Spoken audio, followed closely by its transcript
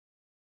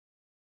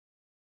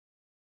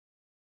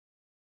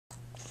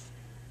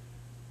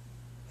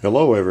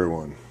Hello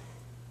everyone.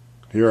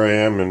 Here I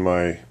am in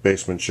my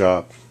basement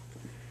shop.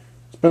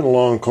 It's been a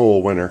long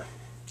cold winter,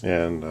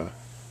 and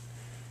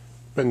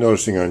been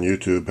noticing on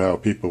YouTube how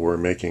people were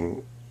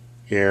making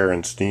air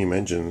and steam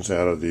engines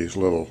out of these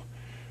little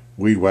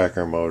weed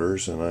whacker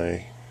motors,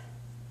 and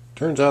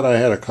turns out I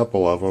had a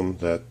couple of them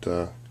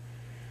that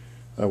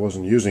I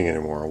wasn't using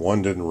anymore.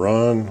 One didn't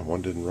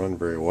run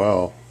very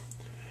well.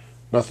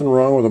 Nothing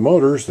wrong with the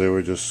motors, they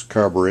were just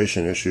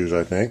carburation issues,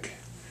 I think.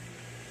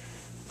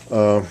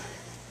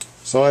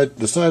 So I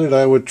decided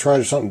I would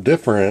try something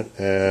different,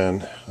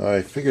 and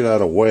I figured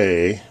out a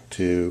way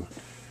to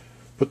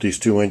put these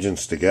two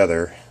engines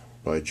together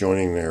by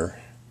joining their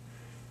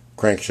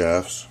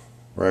crankshafts.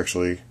 We're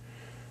actually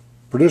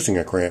producing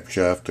a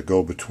crankshaft to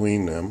go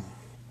between them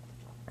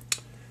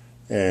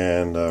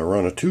and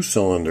run a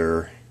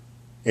two-cylinder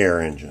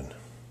air engine.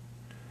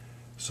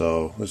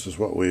 So this is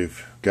what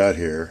we've got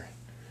here.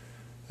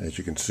 As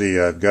you can see,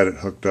 I've got it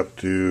hooked up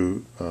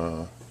to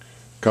a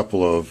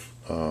couple of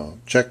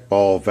check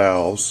ball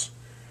valves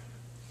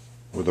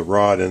with a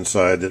rod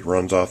inside that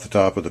runs off the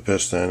top of the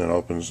piston and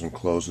opens and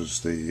closes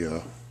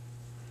the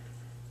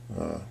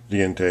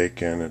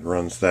intake, and it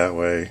runs that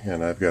way.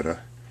 And I've got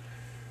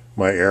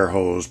my air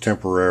hose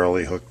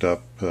temporarily hooked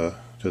up to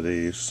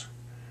these,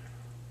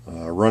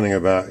 running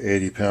about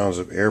 80 pounds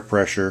of air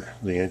pressure.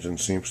 The engine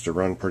seems to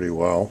run pretty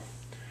well,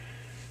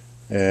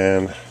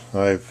 and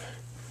I've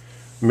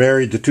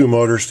married the two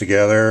motors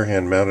together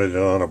and mounted it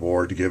on a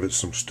board to give it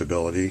some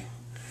stability.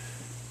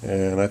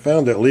 And I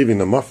found that leaving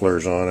the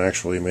mufflers on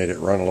actually made it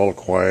run a little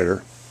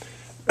quieter.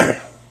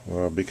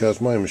 Well, because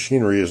my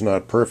machinery is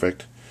not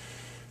perfect,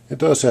 it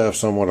does have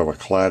somewhat of a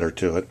clatter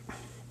to it.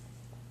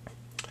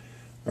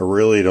 I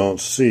really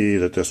don't see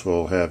that this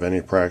will have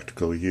any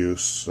practical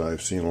use.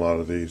 I've seen a lot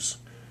of these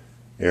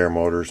air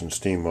motors and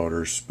steam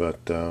motors,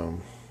 but my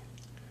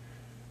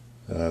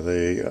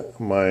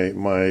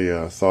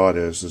thought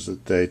is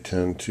that they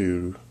tend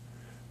to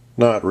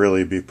not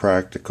really be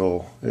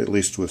practical, at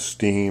least with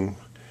steam.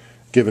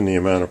 Given the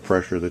amount of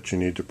pressure that you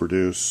need to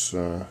produce,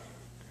 would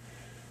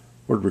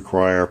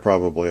require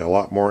probably a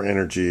lot more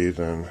energy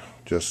than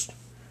just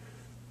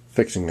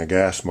fixing a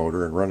gas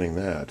motor and running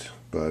that.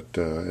 But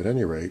at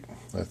any rate,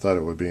 I thought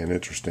it would be an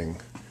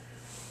interesting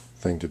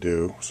thing to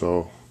do.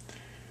 So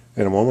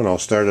in a moment I'll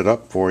start it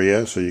up for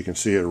you so you can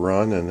see it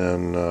run, and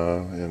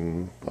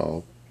then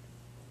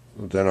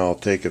I'll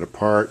take it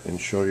apart and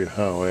show you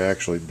how I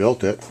actually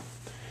built it,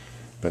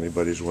 if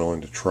anybody's willing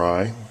to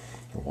try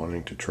or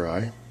wanting to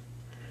try.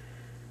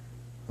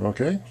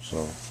 Okay,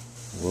 so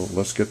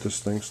let's get this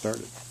thing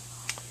started.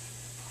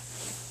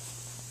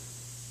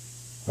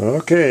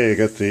 Okay, I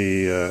got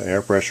the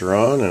air pressure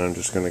on, and I'm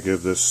just going to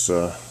give this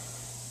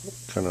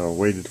kind of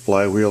weighted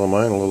flywheel of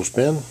mine a little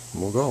spin,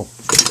 and we'll go.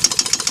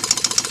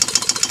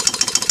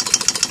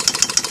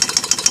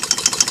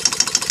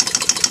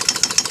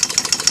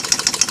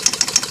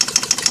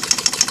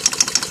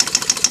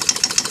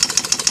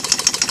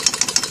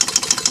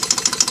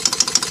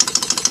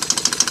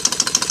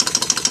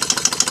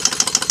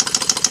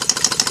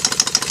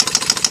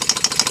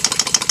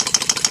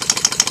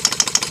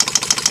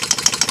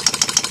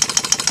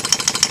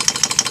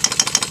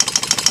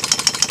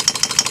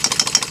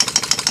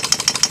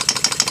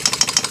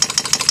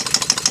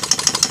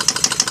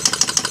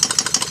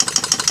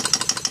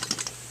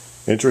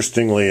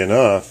 Interestingly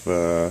enough,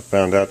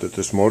 found out that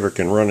this motor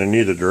can run in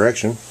either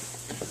direction.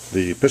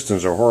 The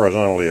pistons are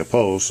horizontally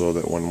opposed, so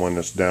that when one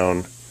is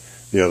down,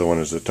 the other one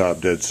is the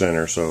top dead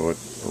center. So it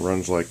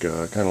runs like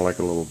kind of like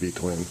a little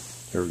V-twin.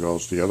 Here it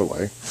goes the other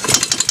way.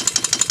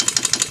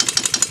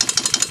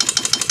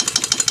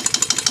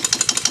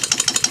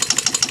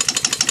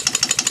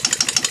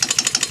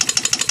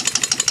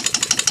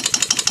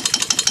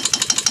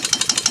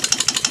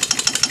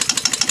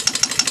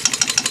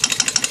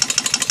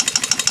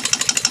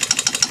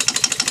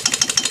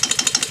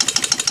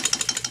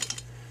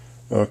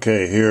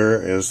 Okay, here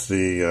is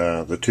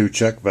the two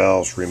check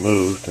valves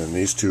removed, and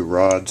these two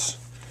rods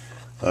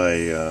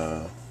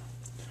I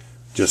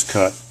just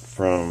cut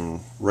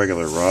from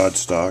regular rod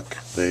stock.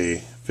 They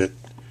fit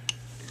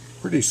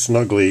pretty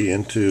snugly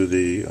into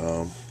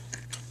the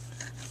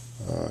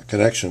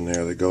connection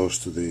there that goes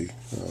to the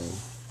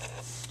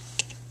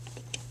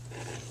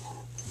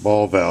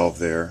ball valve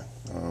there.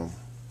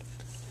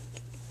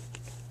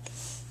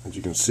 As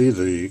you can see,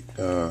 the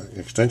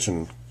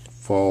extension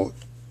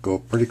go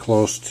pretty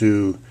close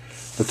to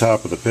the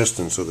top of the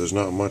piston, so there's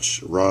not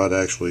much rod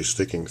actually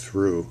sticking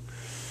through.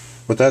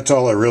 But that's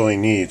all it really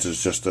needs,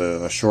 is just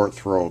a short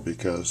throw,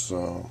 because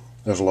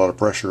there's a lot of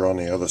pressure on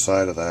the other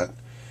side of that,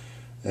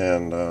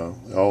 and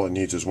all it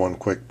needs is one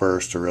quick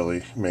burst to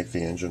really make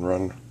the engine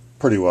run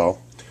pretty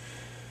well.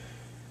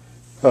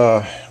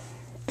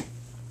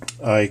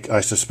 I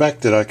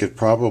suspect that I could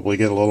probably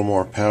get a little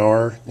more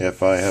power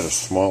if I had a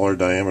smaller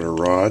diameter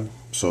rod,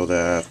 so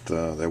that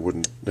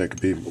there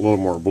could be a little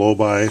more blow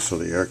by, so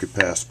the air could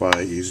pass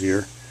by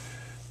easier.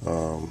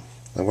 I'm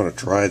going to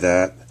try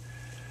that,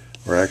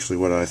 or actually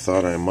what I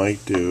thought I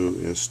might do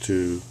is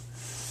to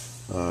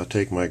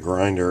take my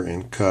grinder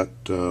and cut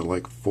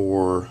like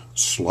 4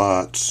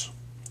 slots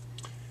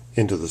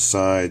into the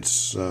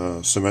sides,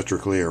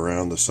 symmetrically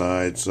around the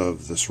sides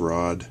of this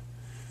rod,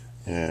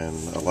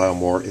 and allow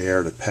more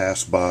air to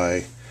pass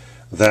by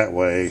that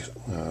way,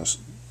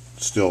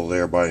 still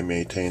thereby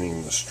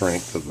maintaining the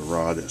strength of the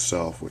rod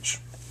itself, which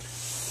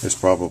is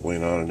probably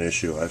not an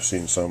issue. I've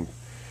seen some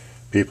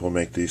people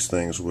make these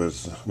things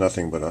with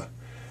nothing but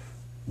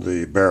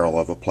the barrel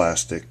of a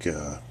plastic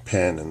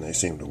pen, and they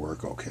seem to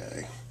work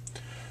okay.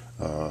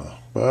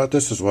 But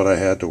this is what I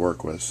had to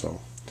work with,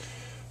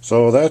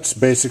 so that's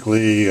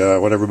basically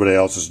what everybody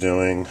else is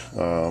doing,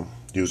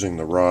 using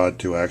the rod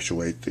to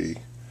actuate the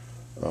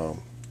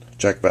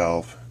check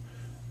valve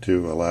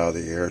to allow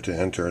the air to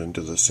enter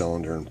into the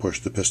cylinder and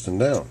push the piston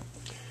down.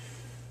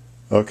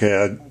 Okay,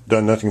 I've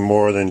done nothing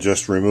more than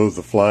just remove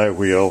the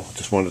flywheel.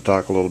 Just wanted to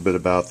talk a little bit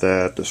about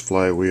that. This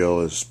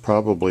flywheel is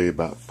probably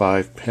about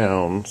 5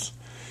 pounds.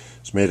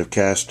 It's made of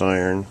cast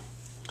iron.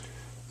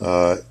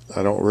 I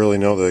don't really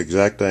know the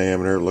exact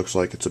diameter. It looks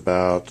like it's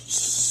about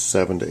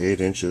 7 to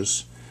 8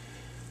 inches.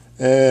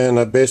 And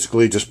I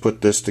basically just put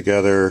this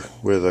together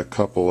with a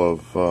couple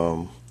of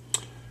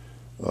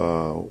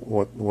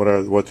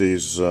what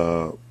these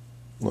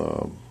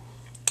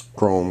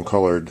chrome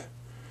colored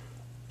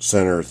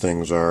center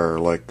things are,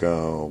 like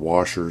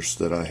washers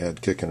that I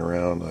had kicking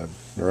around. I'm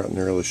not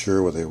nearly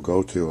sure what they'll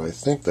go to. I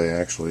think they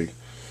actually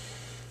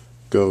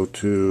go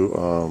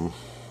to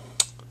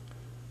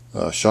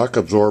shock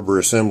absorber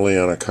assembly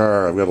on a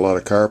car. I've got a lot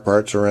of car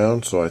parts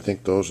around, so I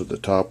think those are the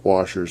top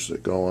washers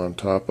that go on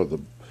top of the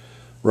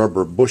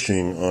rubber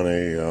bushing on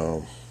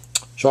a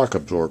shock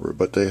absorber,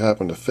 but they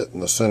happen to fit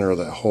in the center of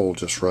that hole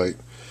just right.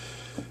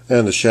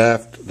 And the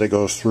shaft that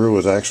goes through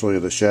is actually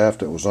the shaft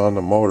that was on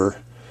the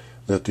motor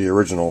that the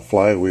original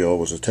flywheel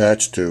was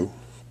attached to.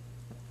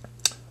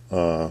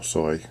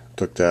 So I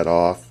took that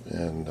off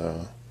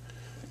and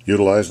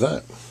utilized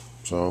that.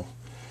 So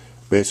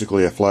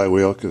basically a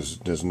flywheel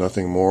is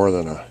nothing more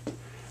than a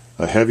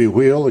heavy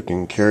wheel. It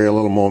can carry a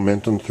little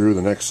momentum through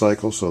the next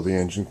cycle so the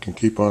engine can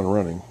keep on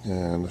running.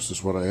 And this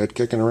is what I had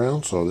kicking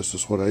around, so this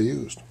is what I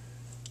used.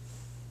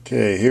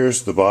 Okay,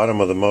 here's the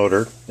bottom of the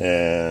motor,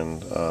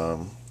 and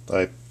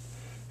I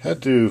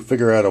had to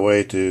figure out a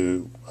way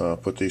to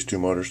put these two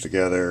motors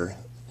together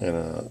in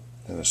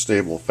a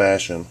stable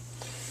fashion.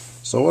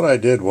 So what I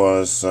did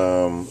was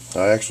I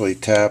actually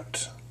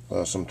tapped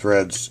some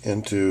threads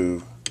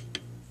into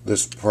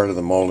this part of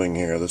the molding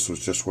here. This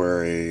was just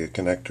where a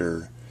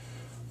connector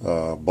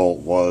bolt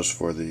was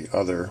for the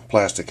other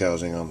plastic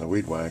housing on the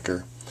weed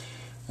whacker,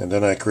 and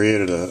then I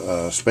created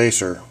a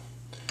spacer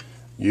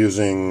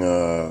using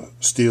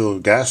steel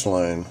gas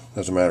line,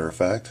 as a matter of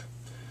fact.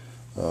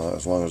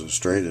 As long as it's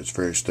straight, it's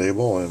very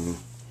stable. And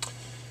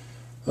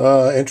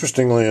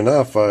interestingly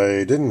enough,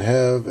 I didn't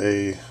have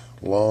a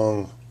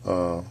long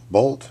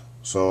bolt,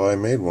 so I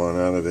made one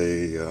out of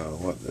a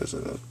what is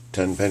it, a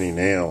 10-penny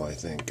nail, I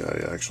think.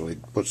 I actually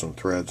put some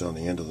threads on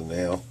the end of the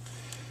nail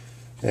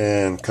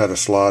and cut a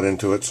slot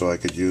into it so I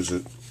could use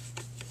it,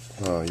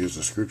 use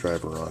a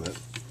screwdriver on it,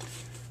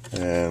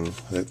 and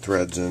it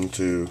threads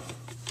into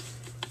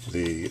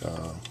the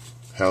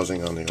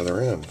housing on the other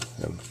end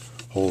and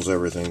holds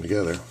everything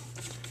together.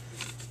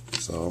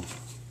 So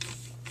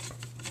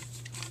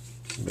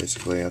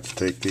basically I have to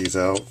take these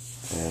out,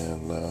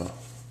 and I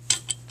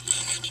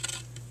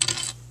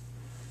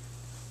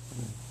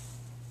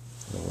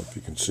don't know if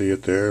you can see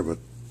it there, but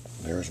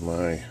there's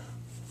my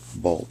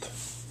bolt.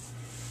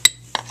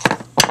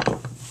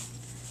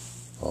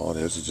 All it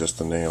is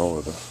just a nail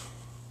with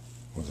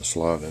a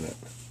slot in it.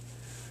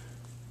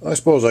 I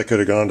suppose I could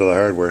have gone to the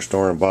hardware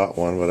store and bought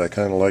one, but I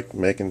kind of like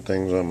making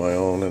things on my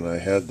own, and I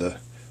had the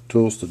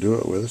tools to do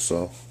it with,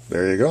 so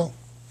there you go.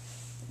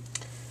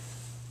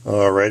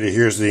 Alrighty,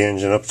 here's the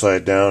engine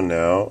upside down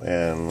now,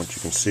 and what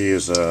you can see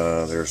is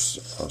there's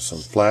some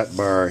flat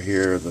bar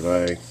here that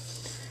I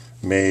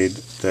made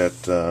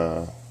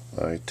that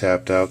I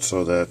tapped out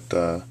so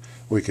that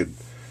we could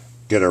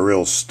get a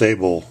real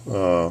stable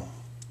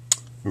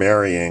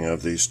marrying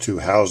of these two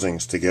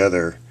housings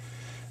together.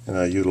 And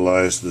I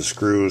utilized the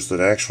screws that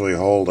actually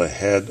hold the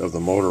head of the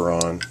motor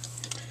on,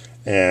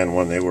 and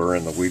when they were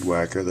in the weed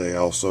whacker they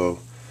also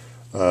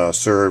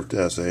served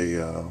as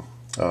a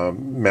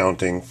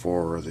mounting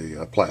for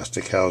the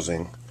plastic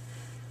housing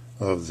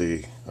of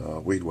the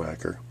weed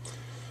whacker.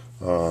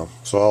 So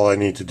all I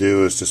need to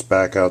do is just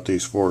back out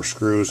these 4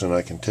 screws, and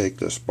I can take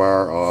this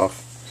bar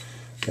off.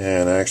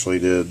 And I actually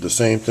did the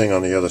same thing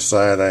on the other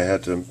side. I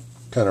had to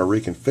kind of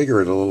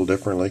reconfigure it a little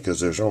differently because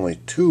there's only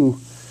 2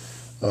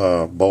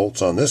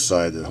 bolts on this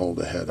side that hold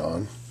the head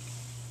on,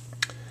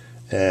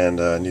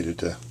 and I needed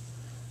to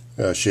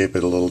shape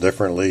it a little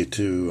differently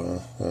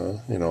to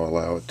you know,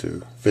 allow it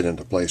to fit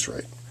into place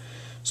right.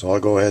 So I'll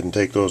go ahead and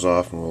take those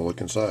off and we'll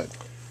look inside.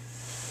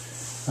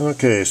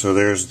 Okay, so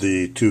there's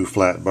the 2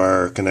 flat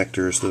bar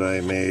connectors that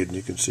I made.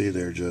 You can see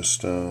they're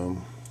just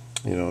you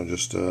know,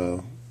 just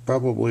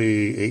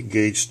probably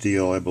 8-gauge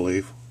steel, I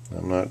believe.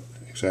 I'm not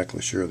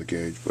exactly sure of the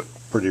gauge, but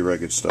pretty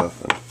rugged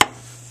stuff. And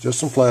just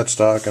some flat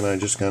stock, and I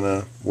just kind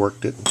of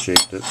worked it and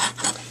shaped it.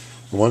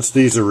 Once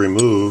these are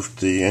removed,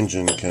 the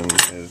engine can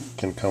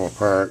come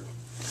apart.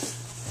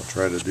 I'll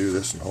try to do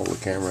this and hold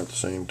the camera at the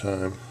same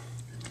time.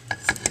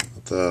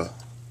 The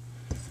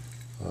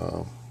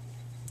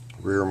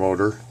rear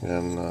motor,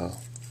 and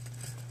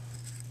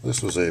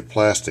this was a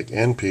plastic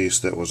end piece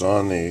that was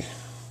on the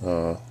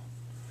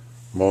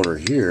motor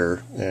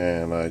here,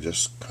 and I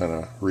just kind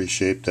of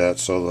reshaped that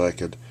so that I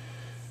could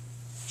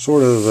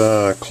sort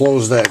of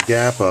close that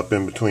gap up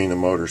in between the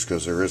motors,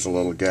 because there is a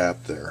little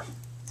gap there.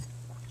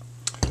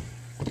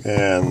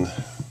 And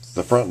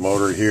the front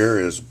motor here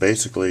is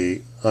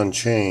basically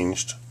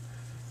unchanged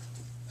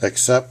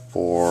except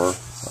for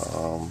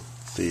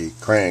the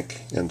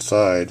crank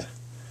inside.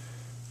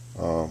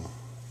 On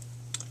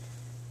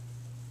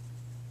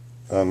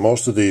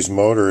most of these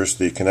motors,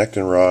 the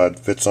connecting rod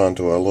fits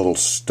onto a little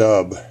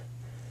stub,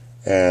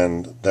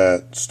 and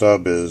that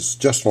stub is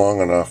just long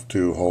enough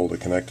to hold the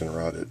connecting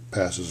rod. It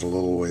passes a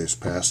little ways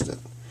past it.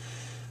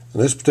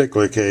 In this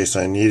particular case,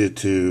 I needed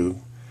to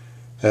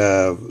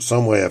have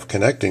some way of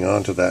connecting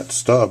onto that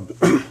stub,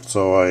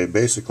 so I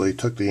basically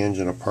took the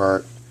engine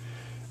apart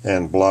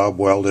and blob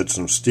welded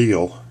some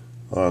steel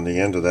on the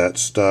end of that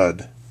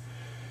stud,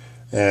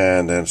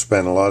 and then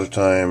spent a lot of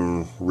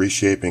time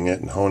reshaping it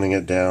and honing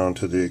it down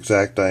to the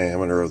exact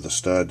diameter of the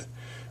stud,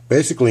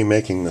 basically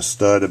making the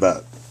stud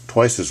about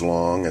twice as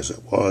long as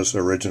it was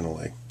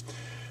originally.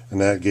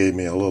 And that gave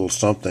me a little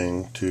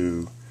something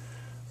to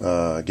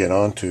get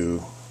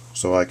onto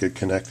so I could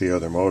connect the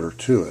other motor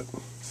to it.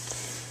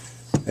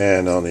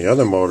 And on the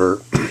other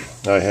motor,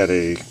 I had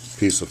a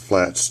piece of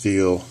flat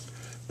steel,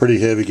 pretty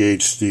heavy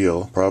gauge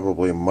steel,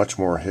 probably much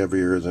more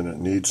heavier than it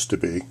needs to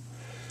be.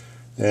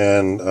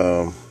 And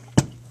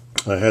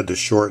I had to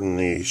shorten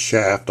the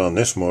shaft on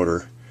this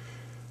motor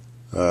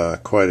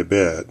quite a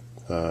bit.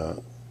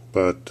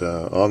 But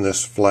on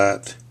this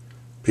flat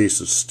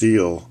piece of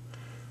steel,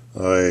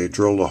 I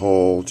drilled a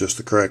hole just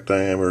the correct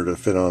diameter to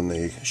fit on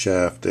the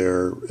shaft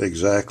there,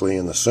 exactly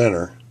in the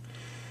center.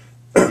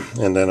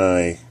 And then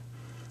I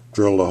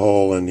drilled a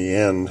hole in the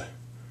end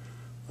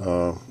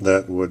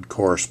that would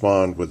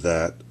correspond with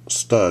that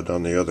stud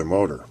on the other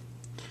motor.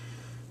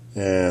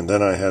 And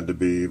then I had to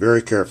be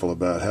very careful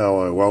about how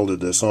I welded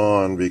this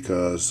on,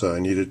 because I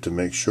needed to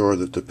make sure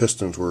that the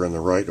pistons were in the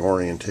right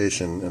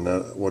orientation and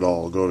that would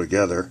all go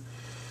together.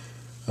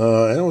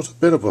 And it was a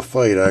bit of a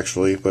fight,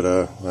 actually, but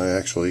I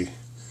actually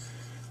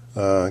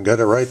got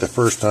it right the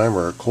first time,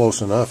 or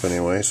close enough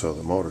anyway, so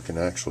the motor can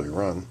actually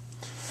run.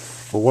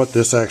 But what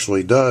this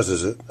actually does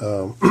is it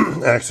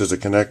acts as a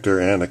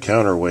connector and a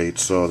counterweight,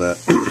 so that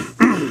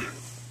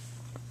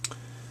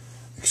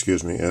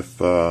excuse me,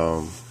 if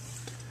I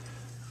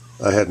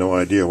had no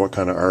idea what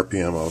kind of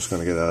RPM I was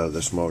going to get out of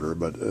this motor,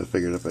 but I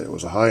figured if it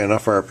was a high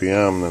enough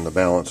RPM, then the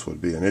balance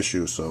would be an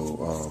issue,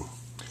 so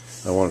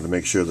I wanted to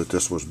make sure that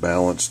this was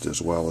balanced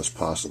as well as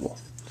possible.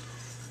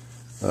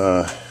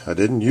 I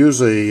didn't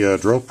use a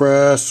drill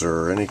press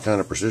or any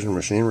kind of precision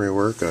machinery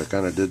work. I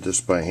kind of did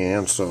this by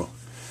hand, so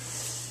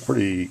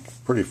pretty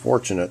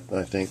fortunate,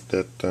 I think,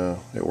 that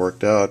it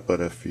worked out.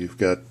 But if you've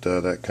got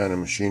that kind of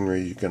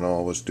machinery, you can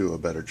always do a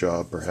better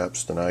job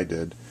perhaps than I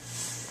did.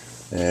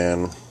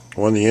 And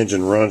when the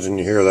engine runs and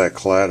you hear that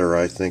clatter,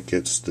 I think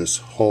it's this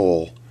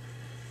hole.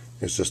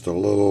 It's just a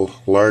little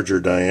larger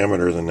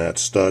diameter than that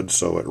stud,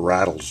 so it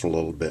rattles a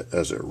little bit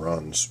as it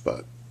runs.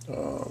 But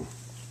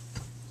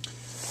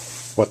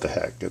what the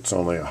heck, it's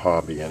only a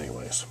hobby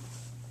anyways.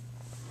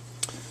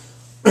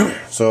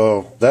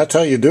 So that's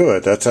how you do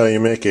it. That's how you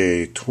make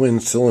a twin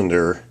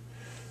cylinder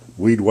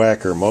weed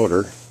whacker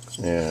motor,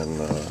 and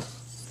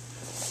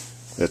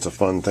it's a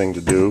fun thing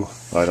to do.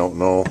 I don't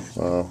know,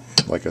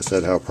 like I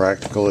said, how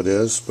practical it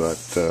is, but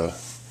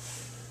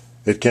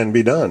it can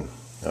be done.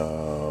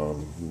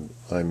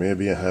 I may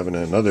be having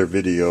another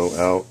video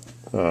out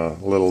a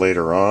little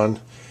later on.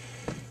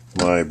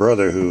 My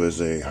brother, who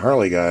is a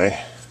Harley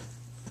guy,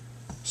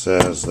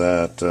 says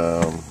that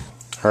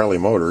Harley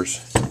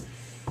motors,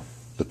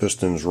 the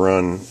pistons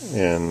run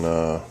in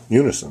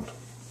unison.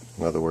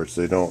 In other words,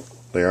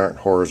 they aren't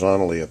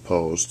horizontally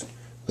opposed.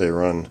 They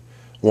run,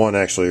 one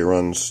actually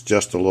runs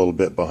just a little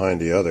bit behind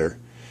the other,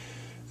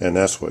 and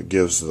that's what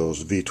gives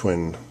those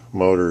V-twin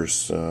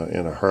motors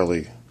in a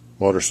Harley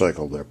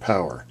motorcycle their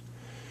power.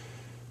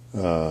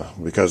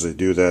 Because they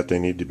do that, they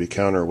need to be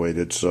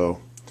counterweighted.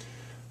 So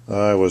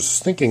I was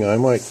thinking I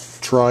might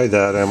try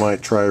that. I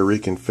might try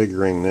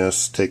reconfiguring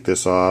this, take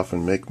this off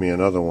and make me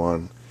another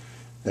one,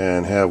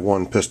 and have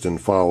one piston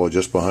follow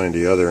just behind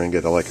the other and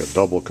get like a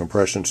double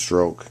compression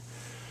stroke.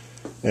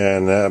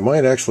 And that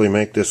might actually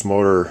make this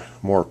motor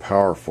more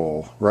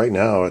powerful. Right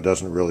now it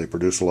doesn't really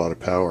produce a lot of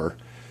power.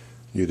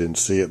 You didn't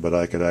see it, but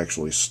I could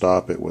actually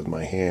stop it with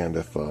my hand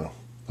if I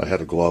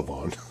had a glove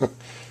on.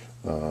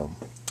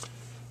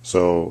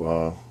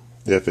 So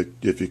if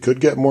you could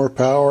get more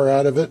power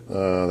out of it,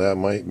 that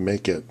might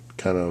make it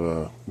kind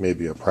of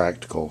maybe a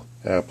practical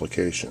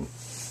application.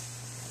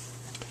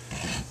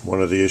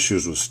 One of the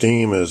issues with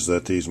steam is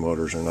that these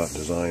motors are not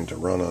designed to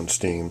run on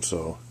steam,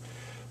 so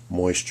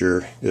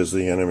moisture is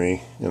the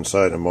enemy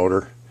inside a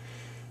motor,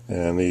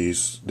 and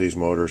these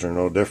motors are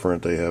no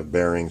different. They have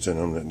bearings in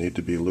them that need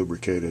to be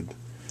lubricated,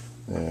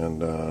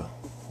 and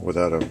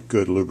without a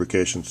good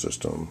lubrication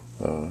system,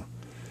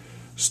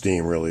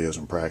 steam really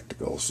isn't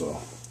practical.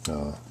 So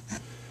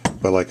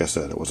but like I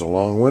said, it was a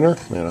long winter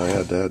and I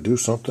had to do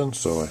something,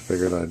 so I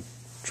figured I'd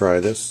try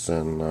this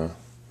and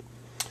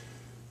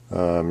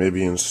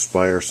maybe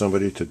inspire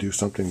somebody to do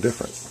something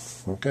different.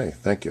 Okay,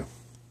 thank you.